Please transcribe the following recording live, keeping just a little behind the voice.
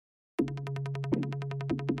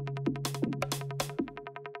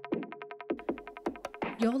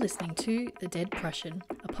You're listening to The Dead Prussian,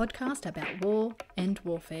 a podcast about war and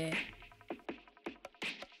warfare.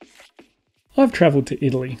 I've travelled to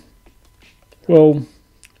Italy. Well,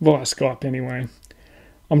 via Skype anyway.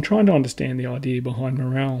 I'm trying to understand the idea behind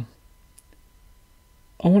morale.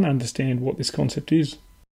 I want to understand what this concept is.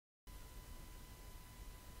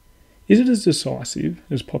 Is it as decisive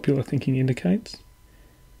as popular thinking indicates?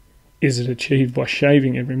 Is it achieved by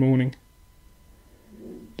shaving every morning?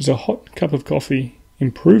 Does a hot cup of coffee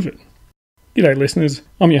improve it? G'day listeners,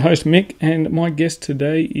 I'm your host Mick, and my guest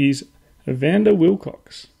today is Vanda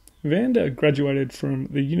Wilcox. Vanda graduated from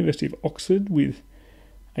the University of Oxford with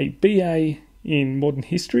a BA in Modern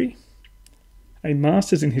History, a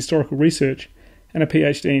Master's in Historical Research, and a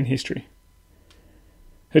PhD in History.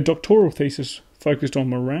 Her doctoral thesis focused on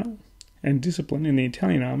morale and discipline in the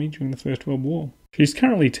Italian army during the First World War. She's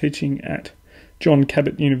currently teaching at John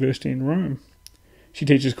Cabot University in Rome. She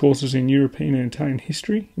teaches courses in European and Italian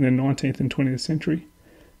history in the 19th and 20th century,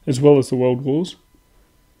 as well as the World Wars.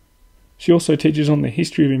 She also teaches on the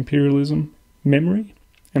history of imperialism, memory,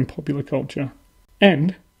 and popular culture.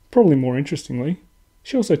 And, probably more interestingly,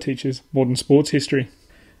 she also teaches modern sports history.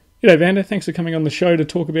 G'day Vanda, thanks for coming on the show to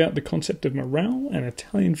talk about the concept of morale and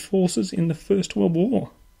Italian forces in the First World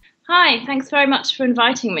War. Hi, thanks very much for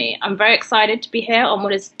inviting me. I'm very excited to be here on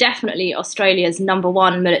what is definitely Australia's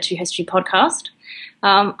 #1 military history podcast.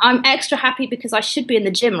 I'm extra happy because I should be in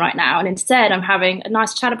the gym right now, and instead I'm having a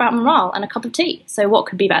nice chat about morale and a cup of tea. So what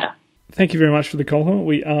could be better? Thank you very much for the compliment.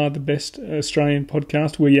 We are the best Australian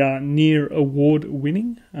podcast. We are near award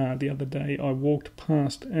winning. The other day I walked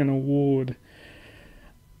past an award.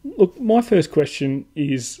 Look, my first question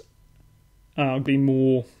is be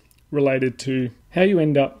more related to how you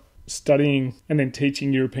end up studying and then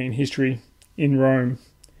teaching European history in Rome.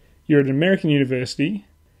 You're at an American university,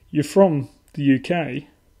 you're from the UK,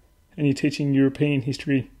 and you're teaching European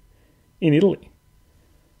history in Italy.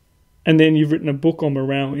 And then you've written a book on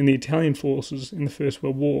morale in the Italian forces in the First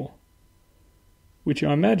World War, which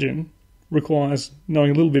I imagine requires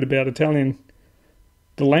knowing a little bit about Italian,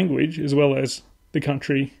 the language, as well as the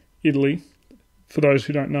country, Italy. For those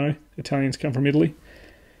who don't know, Italians come from Italy.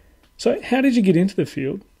 So how did you get into the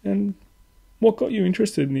field, and what got you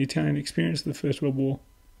interested in the Italian experience of the First World War?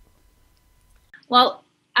 Well,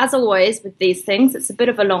 as always with these things, it's a bit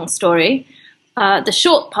of a long story. The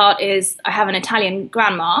short part is I have an Italian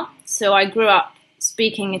grandma, so I grew up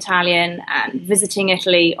speaking Italian and visiting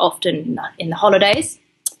Italy often in the holidays.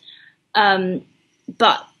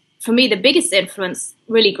 But for me, the biggest influence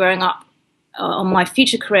really growing up on my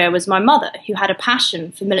future career was my mother, who had a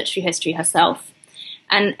passion for military history herself.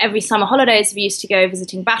 And every summer holidays, we used to go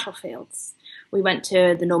visiting battlefields. We went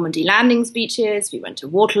to the Normandy landings beaches, we went to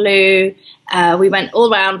Waterloo, we went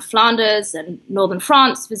all around Flanders and northern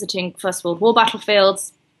France visiting First World War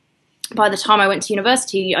battlefields. By the time I went to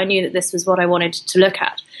university, I knew that this was what I wanted to look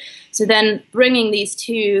at. So then bringing these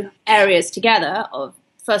two areas together, of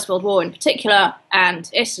First World War in particular and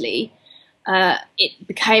Italy, it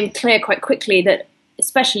became clear quite quickly that,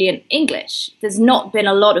 especially in English, there's not been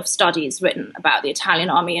a lot of studies written about the Italian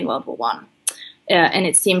army in World War I. And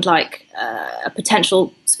it seemed like a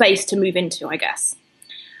potential space to move into, I guess.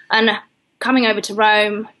 And coming over to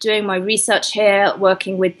Rome, doing my research here,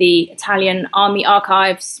 working with the Italian Army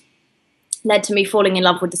Archives, led to me falling in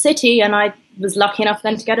love with the city, and I was lucky enough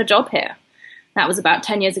then to get a job here. That was about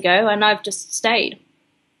 10 years ago, and I've just stayed.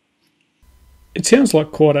 It sounds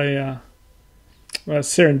like quite a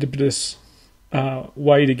serendipitous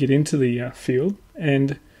way to get into the field,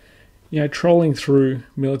 and trolling through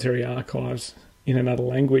military archives in another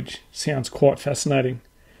language sounds quite fascinating.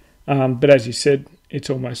 But as you said, it's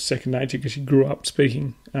almost second nature because you grew up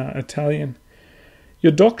speaking Italian.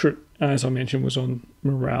 Your doctorate, as I mentioned, was on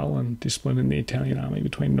morale and discipline in the Italian army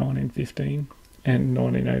between 1915 and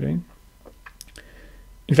 1918.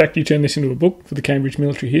 In fact, you turned this into a book for the Cambridge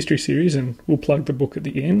Military History series, and we'll plug the book at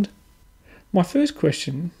the end. My first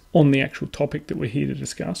question on the actual topic that we're here to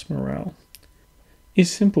discuss, morale,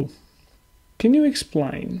 is simple. Can you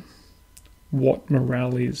explain what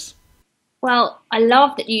morale is? Well, I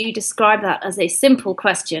love that you describe that as a simple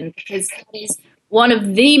question, because it is one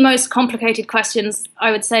of the most complicated questions,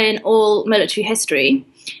 I would say, in all military history.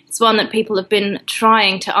 It's one that people have been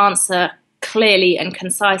trying to answer clearly and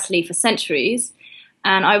concisely for centuries.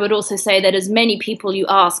 And I would also say that as many people you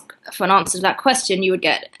ask for an answer to that question, you would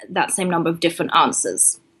get that same number of different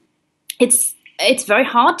answers. It's very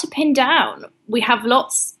hard to pin down. We have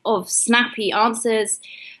lots of snappy answers.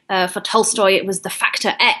 For Tolstoy, it was the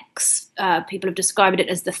factor X. People have described it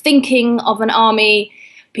as the thinking of an army.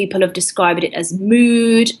 People have described it as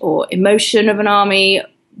mood or emotion of an army.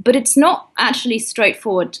 but it's not actually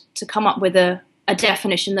straightforward to come up with a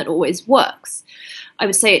definition that always works. I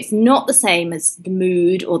would say it's not the same as the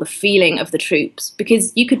mood or the feeling of the troops,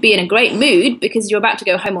 because you could be in a great mood because you're about to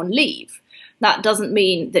go home on leave. That doesn't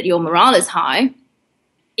mean that your morale is high.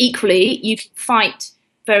 Equally, you can fight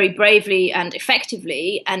very bravely and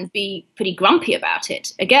effectively and be pretty grumpy about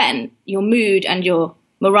it. Again, your mood and your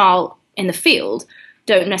morale in the field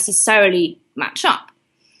don't necessarily match up.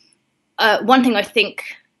 One thing I think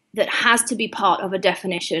that has to be part of a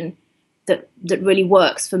definition that really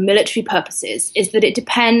works for military purposes is that it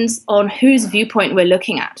depends on whose viewpoint we're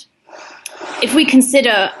looking at. If we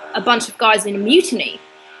consider a bunch of guys in a mutiny,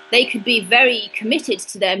 they could be very committed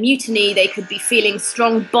to their mutiny, they could be feeling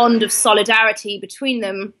strong bond of solidarity between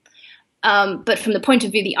them, but from the point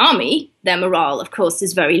of view of the army, their morale, of course,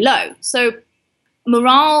 is very low. So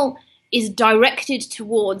morale is directed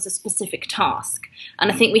towards a specific task, and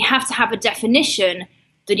I think we have to have a definition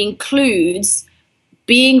that includes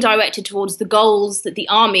being directed towards the goals that the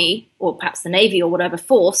army, or perhaps the navy or whatever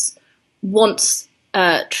force, wants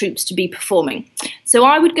troops to be performing. So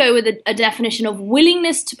I would go with a definition of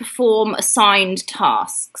willingness to perform assigned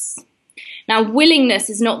tasks. Now, willingness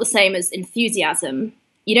is not the same as enthusiasm.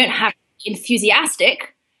 You don't have to be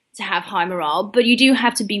enthusiastic to have high morale, but you do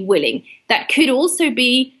have to be willing. That could also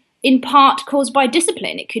be in part caused by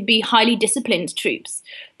discipline. It could be highly disciplined troops.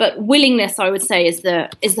 But willingness, I would say, is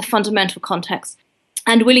the fundamental context.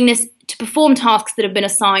 And willingness to perform tasks that have been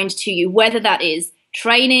assigned to you, whether that is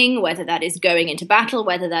training, whether that is going into battle,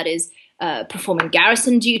 whether that is performing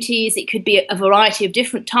garrison duties. It could be a variety of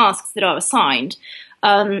different tasks that are assigned.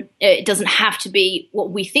 It doesn't have to be what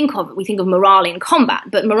we think of. We think of morale in combat,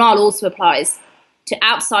 but morale also applies to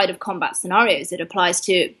outside of combat scenarios. It applies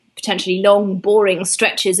to potentially long, boring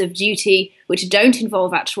stretches of duty which don't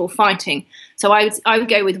involve actual fighting. So I would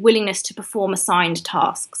go with willingness to perform assigned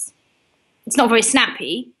tasks. It's not very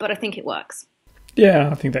snappy, but I think it works. Yeah,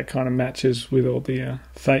 I think that kind of matches with all the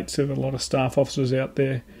fates of a lot of staff officers out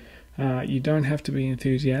there. You don't have to be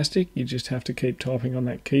enthusiastic, you just have to keep typing on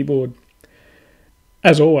that keyboard.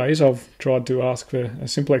 As always, I've tried to ask for a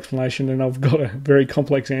simple explanation and I've got a very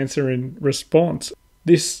complex answer in response.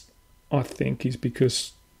 This, I think, is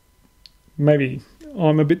because maybe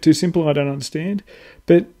I'm a bit too simple, I don't understand,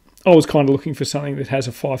 but I was kind of looking for something that has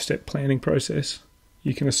a 5-step planning process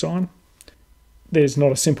you can assign. There's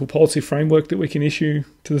not a simple policy framework that we can issue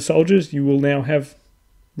to the soldiers. You will now have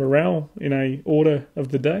morale in a order of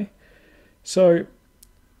the day. So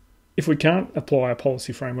if we can't apply a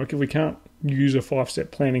policy framework, if we can't use a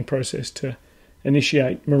 5-step planning process to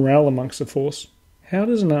initiate morale amongst the force, how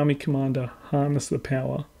does an army commander harness the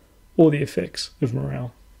power or the effects of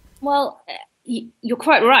morale? Well, you're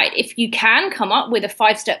quite right. If you can come up with a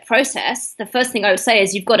 5-step process, the first thing I would say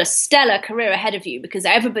is you've got a stellar career ahead of you because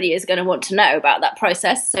everybody is going to want to know about that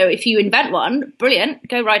process. So if you invent one, brilliant,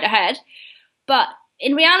 go right ahead. But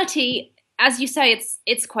in reality, as you say,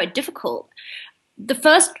 it's quite difficult. The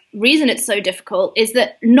first reason it's so difficult is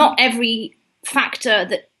that not every factor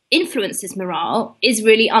that influences morale is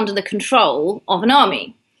really under the control of an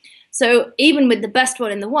army. So even with the best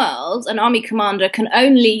one in the world, an army commander can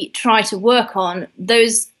only try to work on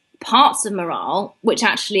those parts of morale which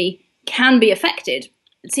actually can be affected.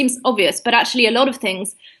 It seems obvious, but actually a lot of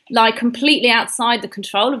things lie completely outside the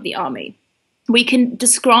control of the army. We can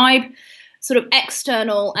describe sort of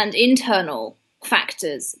external and internal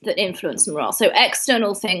factors that influence morale. So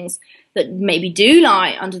external things that maybe do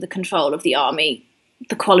lie under the control of the army,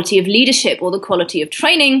 the quality of leadership or the quality of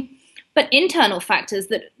training, but internal factors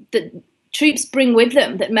that troops bring with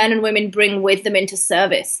them, that men and women bring with them into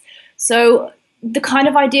service. So the kind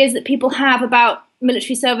of ideas that people have about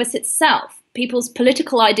military service itself, people's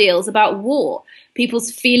political ideals about war,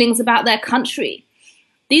 people's feelings about their country,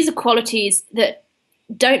 these are qualities that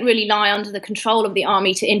don't really lie under the control of the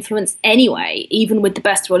army to influence anyway, even with the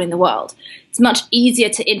best will in the world. It's much easier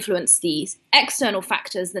to influence these external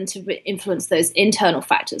factors than to influence those internal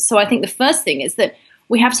factors. So I think the first thing is that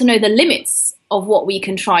we have to know the limits of what we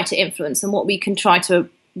can try to influence and what we can try to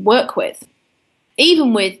work with.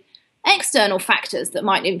 Even with external factors that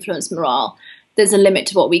might influence morale, there's a limit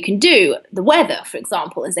to what we can do. The weather, for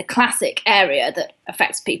example, is a classic area that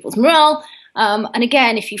affects people's morale. And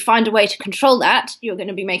again, if you find a way to control that, you're going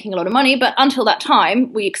to be making a lot of money. But until that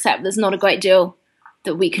time, we accept there's not a great deal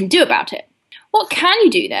that we can do about it. What can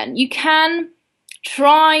you do then? You can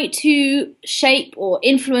try to shape or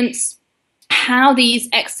influence how these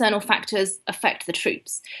external factors affect the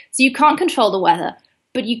troops. So you can't control the weather,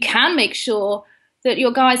 but you can make sure that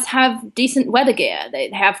your guys have decent weather gear.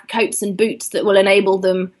 They have coats and boots that will enable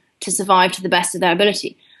them to survive to the best of their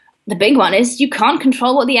ability. the big one is you can't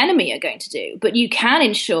control what the enemy are going to do, but you can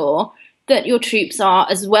ensure that your troops are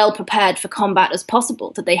as well prepared for combat as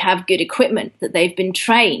possible, that they have good equipment, that they've been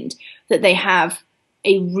trained, that they have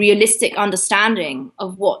a realistic understanding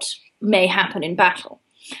of what may happen in battle.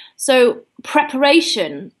 So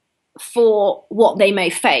preparation for what they may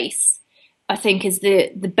face, I think, is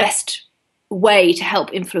the best way to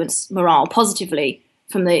help influence morale positively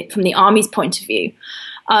from the army's point of view.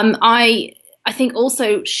 I think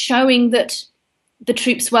also showing that the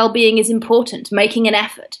troops' well-being is important, making an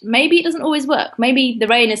effort. Maybe it doesn't always work. Maybe the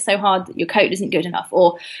rain is so hard that your coat isn't good enough,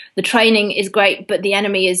 or the training is great, but the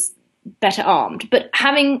enemy is better armed. But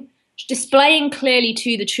displaying clearly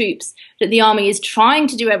to the troops that the army is trying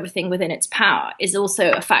to do everything within its power is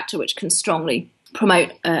also a factor which can strongly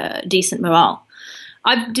promote decent morale.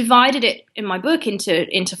 I've divided it in my book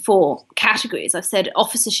into 4 categories. I've said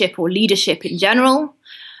officership or leadership in general,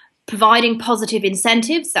 providing positive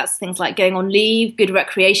incentives, that's things like going on leave, good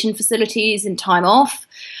recreation facilities and time off,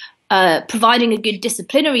 providing a good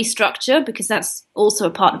disciplinary structure, because that's also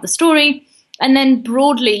a part of the story, and then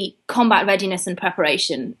broadly combat readiness and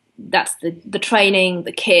preparation. That's the training,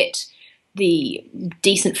 the kit, the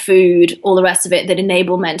decent food, all the rest of it that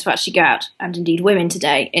enable men to actually go out, and indeed women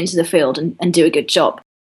today, into the field and do a good job.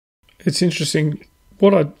 It's interesting.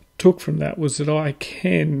 What I took from that was that I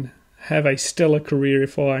can have a stellar career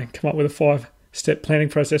if I come up with a 5-step planning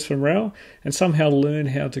process for morale and somehow learn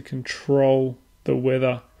how to control the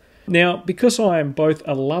weather. Now, because I am both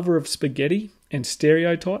a lover of spaghetti and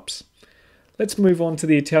stereotypes, let's move on to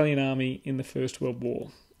the Italian army in the First World War.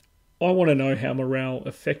 I want to know how morale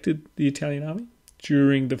affected the Italian army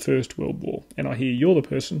during the First World War, and I hear you're the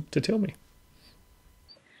person to tell me.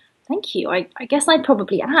 Thank you. I guess I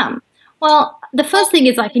probably am. Well, the first thing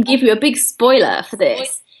is I can give you a big spoiler for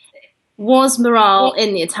this. Was morale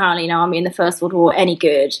in the Italian army in the First World War any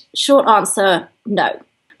good? Short answer, no.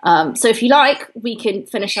 So if you like, we can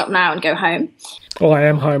finish up now and go home. Well, I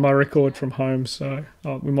am home. I record from home, so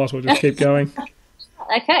we might as well just keep going.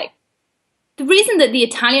 Okay. The reason that the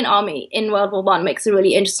Italian army in World War I makes a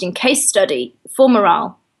really interesting case study for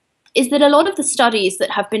morale is that a lot of the studies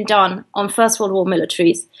that have been done on First World War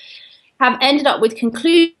militaries have ended up with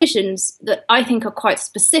conclusions that I think are quite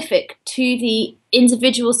specific to the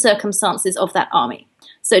individual circumstances of that army.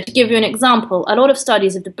 So to give you an example, a lot of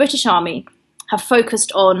studies of the British Army have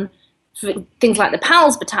focused on things like the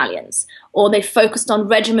PALS battalions, or they've focused on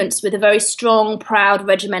regiments with a very strong, proud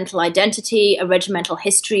regimental identity, a regimental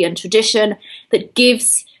history and tradition that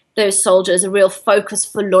gives those soldiers a real focus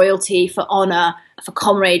for loyalty, for honour, for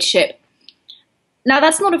comradeship. Now,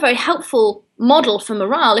 that's not a very helpful model for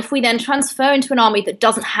morale if we then transfer into an army that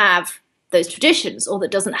doesn't have those traditions, or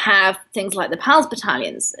that doesn't have things like the PALS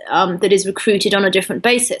battalions, that is recruited on a different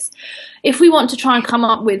basis. If we want to try and come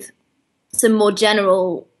up with some more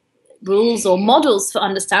general rules or models for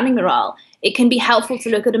understanding morale, it can be helpful to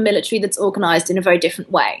look at a military that's organised in a very different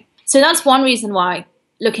way. So that's one reason why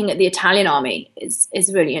looking at the Italian army is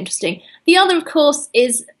really interesting. The other, of course,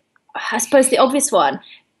 is, I suppose, the obvious one.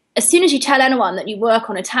 As soon as you tell anyone that you work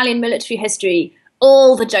on Italian military history,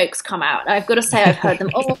 all the jokes come out. I've got to say I've heard them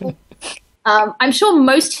all. I'm sure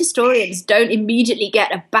most historians don't immediately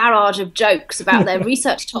get a barrage of jokes about their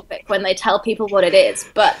research topic when they tell people what it is.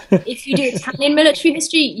 But if you do Italian military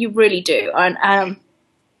history, you really do. And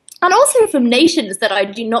also from nations that I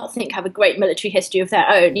do not think have a great military history of their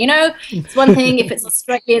own. You know, it's one thing if it's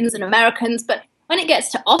Australians and Americans, but when it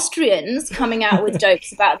gets to Austrians coming out with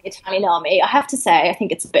jokes about the Italian army, I have to say I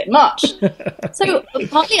think it's a bit much. So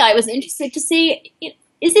partly I was interested to see,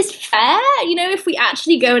 is this fair? You know, if we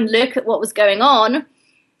actually go and look at what was going on,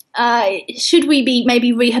 should we be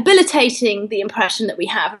maybe rehabilitating the impression that we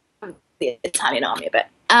have of the Italian army a bit?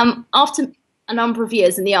 After a number of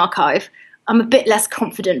years in the archive, I'm a bit less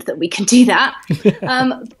confident that we can do that.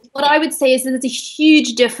 What I would say is that there's a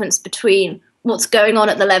huge difference between what's going on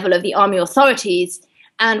at the level of the army authorities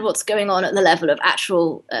and what's going on at the level of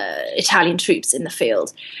actual Italian troops in the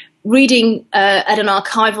field. Reading at an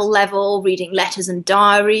archival level, reading letters and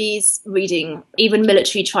diaries, reading even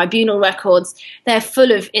military tribunal records, they're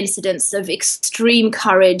full of incidents of extreme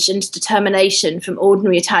courage and determination from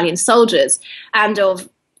ordinary Italian soldiers, and of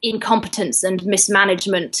incompetence and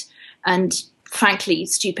mismanagement and, frankly,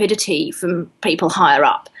 stupidity from people higher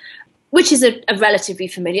up, which is a relatively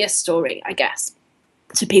familiar story, I guess,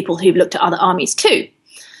 to people who've looked at other armies too.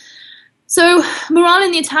 So morale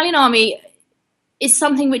in the Italian army is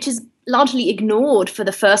something which is largely ignored for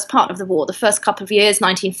the first part of the war. The first couple of years,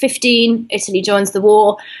 1915, Italy joins the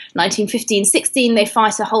war. 1915-16, they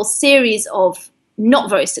fight a whole series of not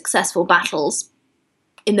very successful battles.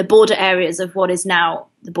 in the border areas of what is now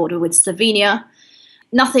the border with Slovenia.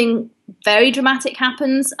 Nothing very dramatic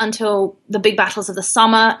happens until the big battles of the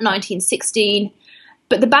summer, 1916.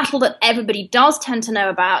 But the battle that everybody does tend to know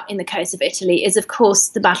about in the case of Italy is, of course,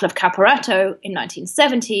 the Battle of Caporetto in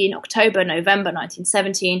 1917, October, November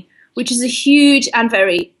 1917, which is a huge and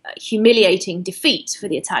very humiliating defeat for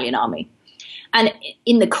the Italian army. And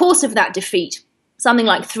in the course of that defeat, something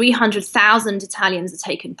like 300,000 Italians are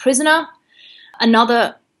taken prisoner.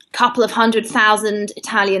 Another couple of 100,000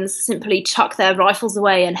 Italians simply chuck their rifles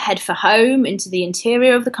away and head for home into the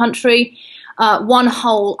interior of the country. One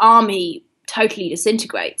whole army totally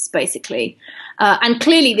disintegrates, basically. And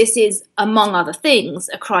clearly this is, among other things,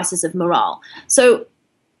 a crisis of morale. So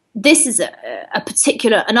this is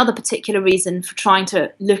another particular reason for trying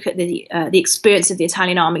to look at the experience of the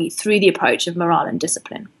Italian army through the approach of morale and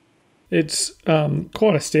discipline. It's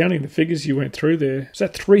quite astounding, the figures you went through there. Is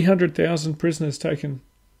that 300,000 prisoners taken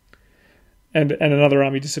and another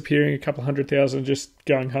army disappearing, a couple 100,000 just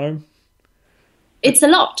going home? It's a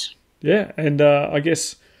lot. Yeah, and I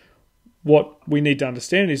guess what we need to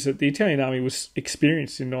understand is that the Italian army was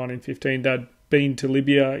experienced in 1915. They'd been to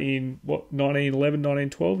Libya in, 1911,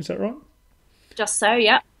 1912, is that right? Just so,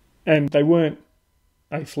 yeah. And they weren't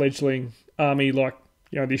a fledgling army like,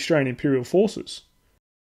 the Australian Imperial Forces.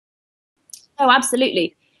 Oh,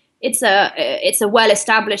 absolutely. It's a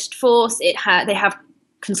well-established force. They have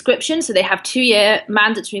conscription, so they have 2-year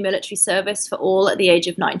mandatory military service for all at the age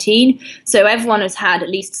of 19. So everyone has had at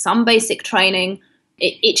least some basic training.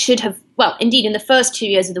 It should have, well, indeed, in the first 2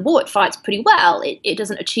 years of the war, it fights pretty well. It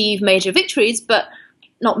doesn't achieve major victories, but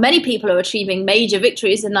not many people are achieving major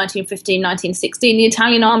victories in 1915, 1916. The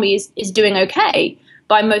Italian army is doing okay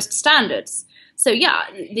by most standards. So, yeah,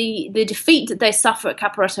 the defeat that they suffer at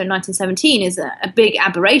Caporetto in 1917 is a big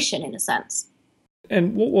aberration in a sense.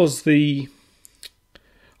 And what was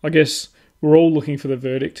I guess we're all looking for the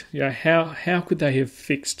verdict. How could they have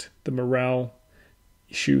fixed the morale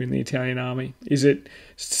issue in the Italian army? Is it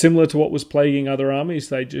similar to what was plaguing other armies?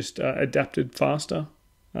 They just adapted faster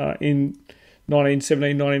in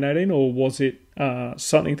 1917, 1918, or was it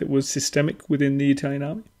something that was systemic within the Italian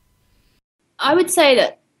army? I would say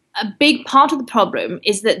that a big part of the problem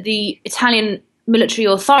is that the Italian military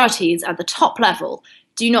authorities at the top level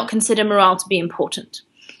do not consider morale to be important.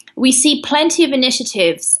 We see plenty of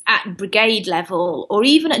initiatives at brigade level or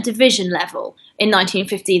even at division level in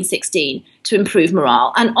 1915-16 to improve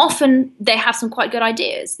morale, and often they have some quite good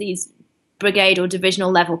ideas, these brigade or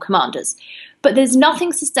divisional level commanders. But there's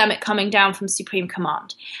nothing systemic coming down from Supreme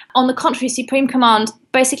Command. On the contrary, Supreme Command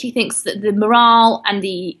basically thinks that the morale and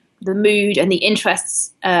the mood and the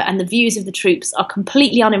interests and the views of the troops are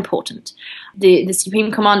completely unimportant. The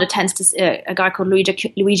Supreme Commander tends to, a guy called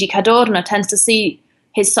Luigi Cadorna, tends to see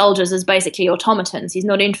his soldiers as basically automatons. He's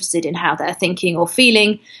not interested in how they're thinking or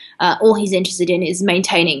feeling. All he's interested in is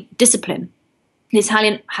maintaining discipline. The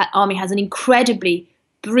Italian army has an incredibly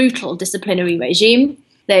brutal disciplinary regime.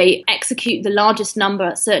 They execute the largest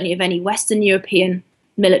number, certainly, of any Western European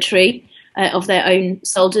military of their own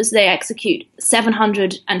soldiers. They execute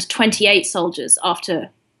 728 soldiers after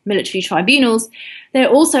military tribunals. They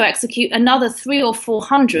also execute another 300 or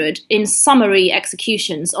 400 in summary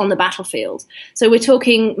executions on the battlefield. So we're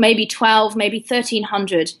talking maybe 12, maybe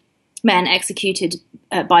 1,300 men executed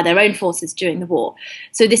by their own forces during the war.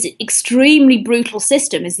 So this extremely brutal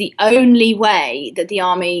system is the only way that the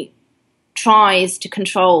army tries to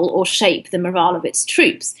control or shape the morale of its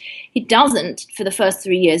troops. It doesn't, for the first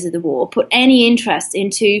 3 years of the war, put any interest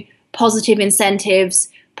into positive incentives,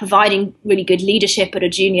 providing really good leadership at a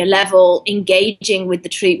junior level, engaging with the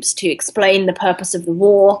troops to explain the purpose of the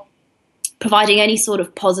war, providing any sort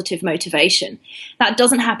of positive motivation. That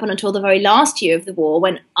doesn't happen until the very last year of the war,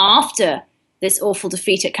 when after this awful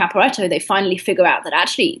defeat at Caporetto, they finally figure out that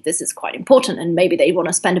actually this is quite important and maybe they want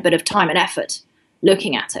to spend a bit of time and effort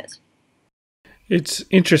looking at it. It's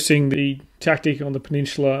interesting, the tactic on the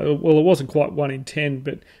peninsula. Well, it wasn't quite 1 in 10,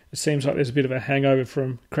 but it seems like there's a bit of a hangover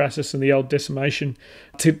from Crassus and the old decimation.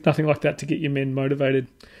 Nothing like that to get your men motivated.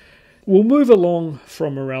 We'll move along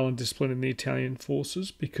from morale and discipline in the Italian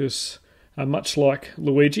forces because much like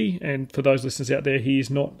Luigi, and for those listeners out there, he is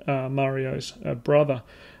not Mario's brother,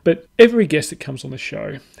 but every guest that comes on the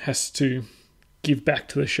show has to give back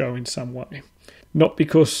to the show in some way. Not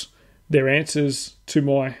because their answers to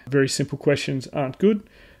my very simple questions aren't good,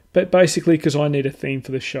 but basically because I need a theme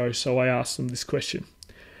for the show, so I asked them this question.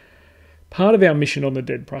 Part of our mission on the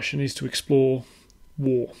Dead Prussian is to explore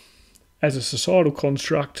war as a societal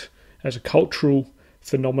construct, as a cultural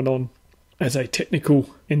phenomenon, as a technical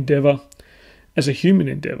endeavour, as a human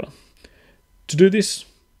endeavour. To do this,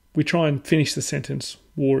 we try and finish the sentence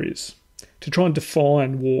war is, to try and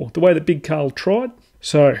define war, the way that Big Carl tried.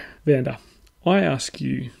 So, Vanda, I ask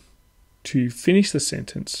you to finish the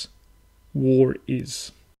sentence, war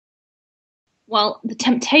is. Well, the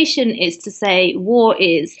temptation is to say war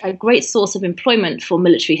is a great source of employment for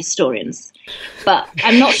military historians, but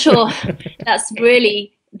I'm not sure that's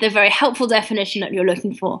really the very helpful definition that you're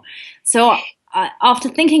looking for. So after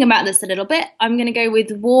thinking about this a little bit, I'm going to go with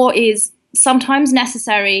war is sometimes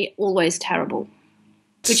necessary, always terrible,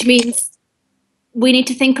 which means we need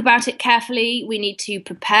to think about it carefully, we need to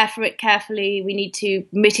prepare for it carefully, we need to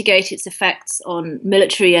mitigate its effects on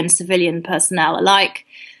military and civilian personnel alike,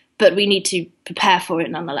 but we need to prepare for it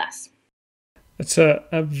nonetheless. That's a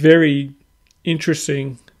very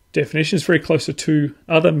interesting definition. It's very close to two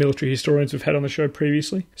other military historians we've had on the show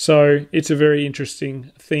previously. So it's a very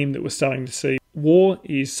interesting theme that we're starting to see. War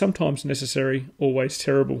is sometimes necessary, always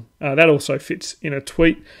terrible. That also fits in a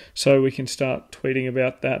tweet, so we can start tweeting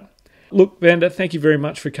about that. Look, Vanda, thank you very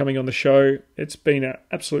much for coming on the show. It's been an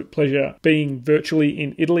absolute pleasure being virtually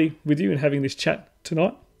in Italy with you and having this chat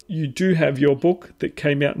tonight. You do have your book that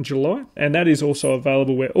came out in July, and that is also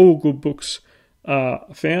available where all good books are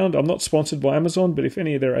found. I'm not sponsored by Amazon, but if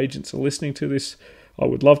any of their agents are listening to this, I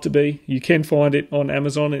would love to be. You can find it on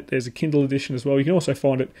Amazon. There's a Kindle edition as well. You can also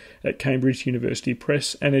find it at Cambridge University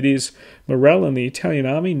Press, and it is Morale in the Italian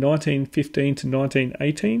Army, 1915 to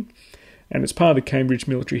 1918, and it's part of the Cambridge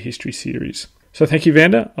Military History series. So thank you,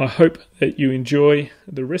 Vanda. I hope that you enjoy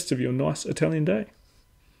the rest of your nice Italian day.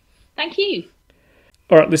 Thank you.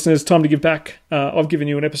 All right, listeners, time to give back. I've given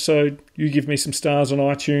you an episode. You give me some stars on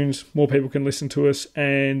iTunes. More people can listen to us,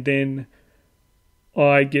 and then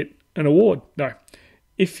I get an award. No.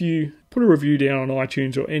 If you put a review down on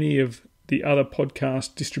iTunes or any of the other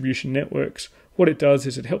podcast distribution networks, what it does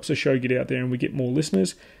is it helps the show get out there and we get more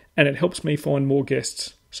listeners, and it helps me find more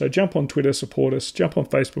guests. So jump on Twitter, support us. Jump on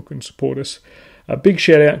Facebook and support us. A big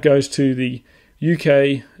shout out goes to the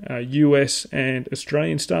UK, US and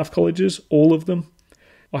Australian staff colleges, all of them.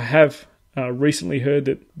 I have recently heard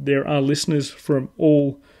that there are listeners from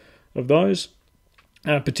all of those,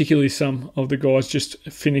 particularly some of the guys just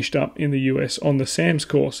finished up in the US on the SAMS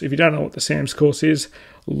course. If you don't know what the SAMS course is,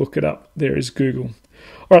 look it up. There is Google.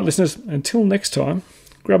 All right, listeners, until next time,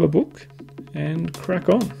 grab a book and crack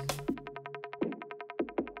on.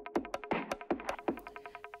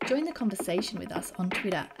 Join the conversation with us on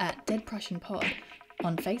Twitter at Dead Prussian Pod,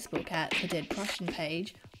 on Facebook at the Dead Prussian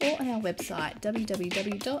page, or on our website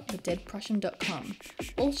www.thedeadprussian.com.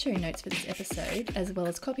 All show notes for this episode, as well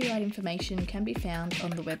as copyright information, can be found on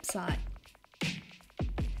the website.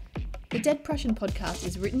 The Dead Prussian podcast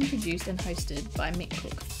is written, produced and hosted by Mick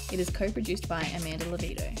Cook. It is co-produced by Amanda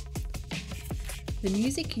Levito. The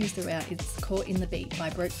music used throughout is Caught in the Beat by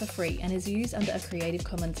Broke for Free and is used under a Creative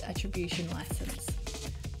Commons Attribution license.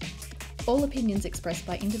 All opinions expressed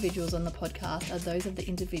by individuals on the podcast are those of the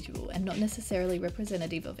individual and not necessarily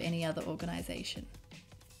representative of any other organisation.